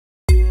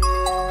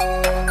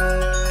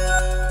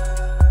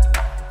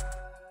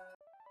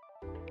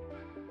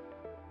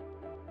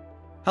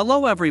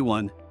Hello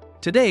everyone!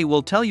 Today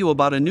we'll tell you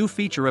about a new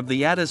feature of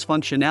the ADAS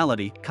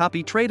functionality,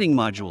 Copy Trading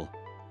Module.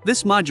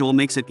 This module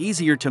makes it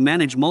easier to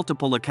manage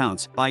multiple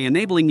accounts by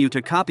enabling you to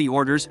copy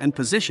orders and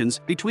positions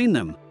between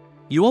them.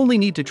 You only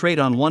need to trade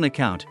on one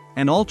account,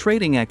 and all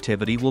trading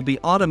activity will be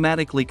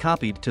automatically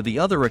copied to the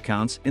other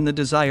accounts in the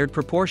desired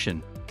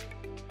proportion.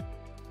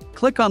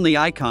 Click on the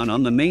icon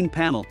on the main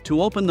panel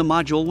to open the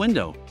module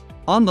window.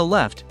 On the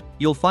left,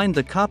 you'll find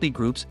the Copy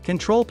Groups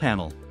control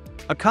panel.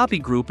 A copy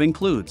group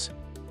includes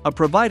a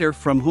provider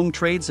from whom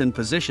trades and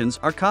positions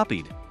are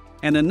copied,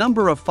 and a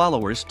number of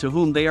followers to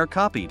whom they are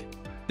copied.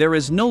 There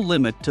is no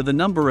limit to the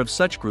number of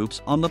such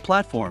groups on the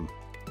platform.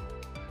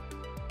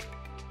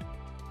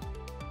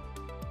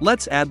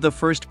 Let's add the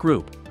first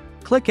group.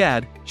 Click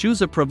Add,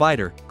 choose a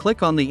provider,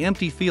 click on the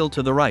empty field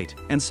to the right,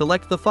 and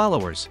select the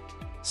followers.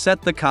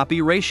 Set the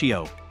copy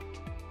ratio.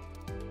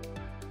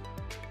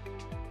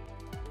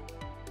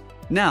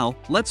 Now,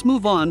 let's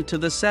move on to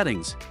the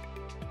settings.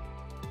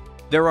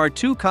 There are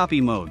two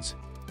copy modes.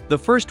 The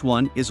first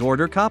one is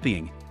order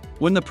copying.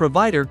 When the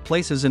provider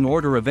places an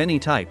order of any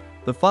type,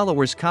 the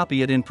followers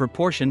copy it in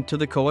proportion to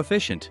the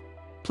coefficient.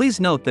 Please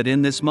note that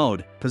in this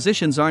mode,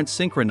 positions aren't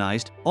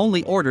synchronized,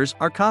 only orders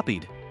are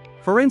copied.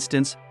 For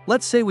instance,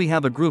 let's say we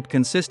have a group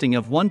consisting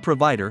of one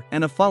provider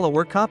and a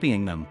follower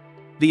copying them.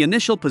 The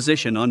initial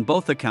position on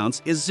both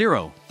accounts is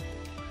 0.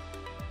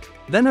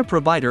 Then a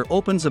provider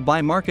opens a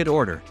buy market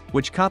order,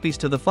 which copies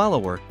to the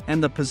follower,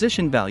 and the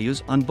position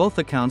values on both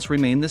accounts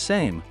remain the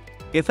same.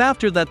 If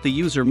after that the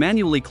user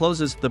manually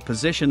closes the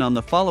position on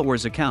the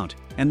follower's account,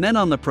 and then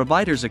on the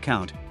provider's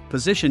account,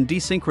 position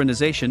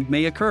desynchronization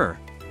may occur.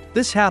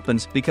 This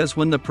happens because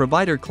when the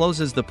provider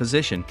closes the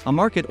position, a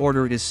market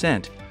order is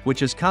sent,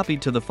 which is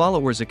copied to the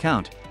follower's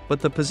account, but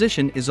the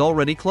position is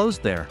already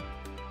closed there.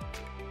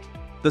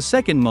 The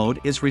second mode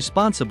is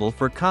responsible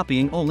for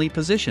copying only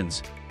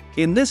positions.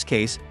 In this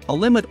case, a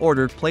limit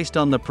order placed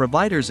on the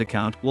provider's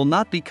account will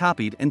not be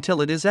copied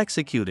until it is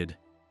executed.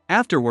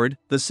 Afterward,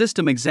 the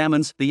system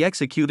examines the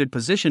executed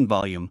position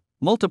volume,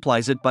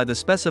 multiplies it by the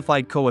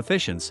specified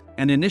coefficients,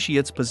 and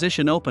initiates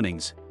position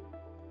openings.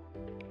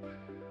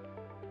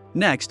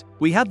 Next,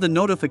 we have the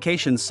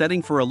notification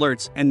setting for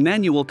alerts and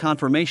manual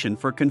confirmation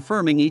for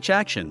confirming each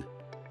action.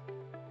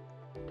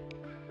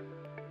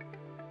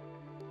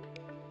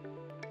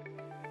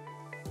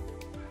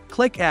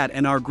 Click Add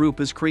and our group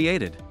is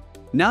created.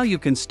 Now you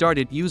can start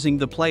it using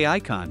the play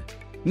icon.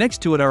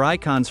 Next to it are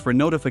icons for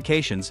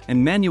notifications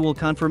and manual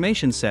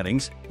confirmation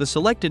settings, the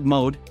selected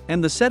mode,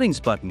 and the settings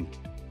button.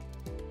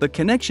 The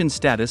connection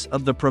status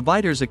of the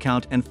provider's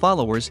account and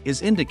followers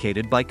is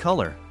indicated by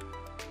color.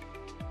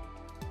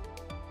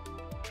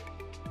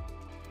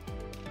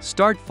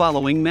 Start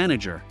Following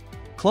Manager.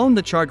 Clone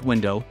the chart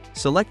window,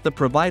 select the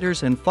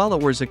providers and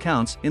followers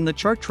accounts in the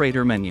Chart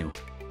Trader menu.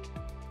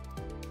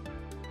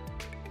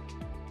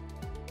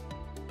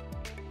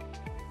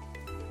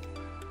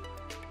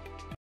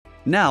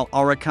 Now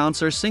our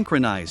accounts are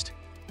synchronized.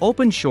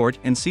 Open Short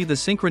and see the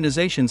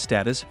synchronization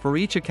status for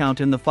each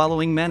account in the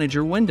Following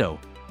Manager window.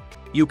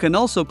 You can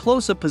also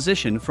close a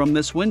position from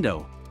this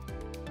window.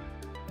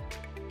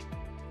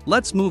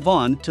 Let's move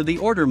on to the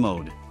order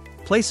mode.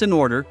 Place an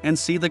order and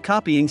see the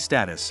copying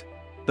status.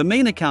 The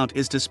main account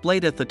is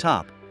displayed at the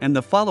top, and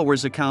the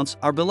followers' accounts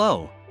are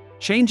below.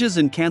 Changes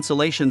and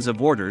cancellations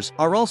of orders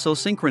are also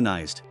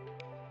synchronized.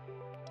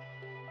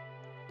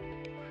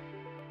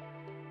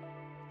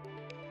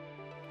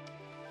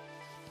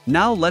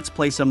 Now let's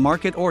place a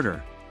market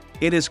order.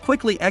 It is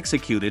quickly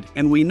executed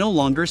and we no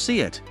longer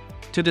see it.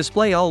 To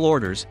display all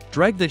orders,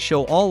 drag the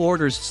Show All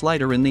Orders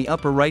slider in the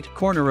upper right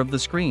corner of the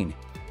screen.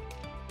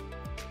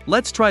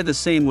 Let's try the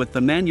same with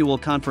the manual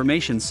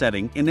confirmation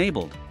setting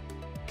enabled.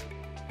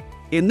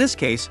 In this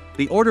case,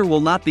 the order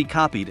will not be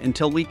copied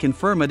until we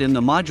confirm it in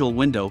the module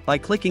window by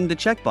clicking the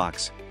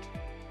checkbox.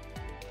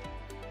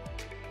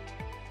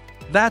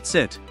 That's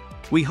it.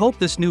 We hope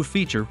this new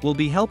feature will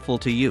be helpful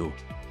to you.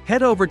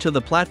 Head over to the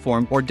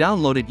platform or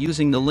download it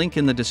using the link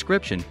in the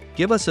description,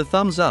 give us a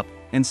thumbs up,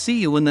 and see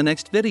you in the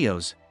next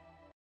videos.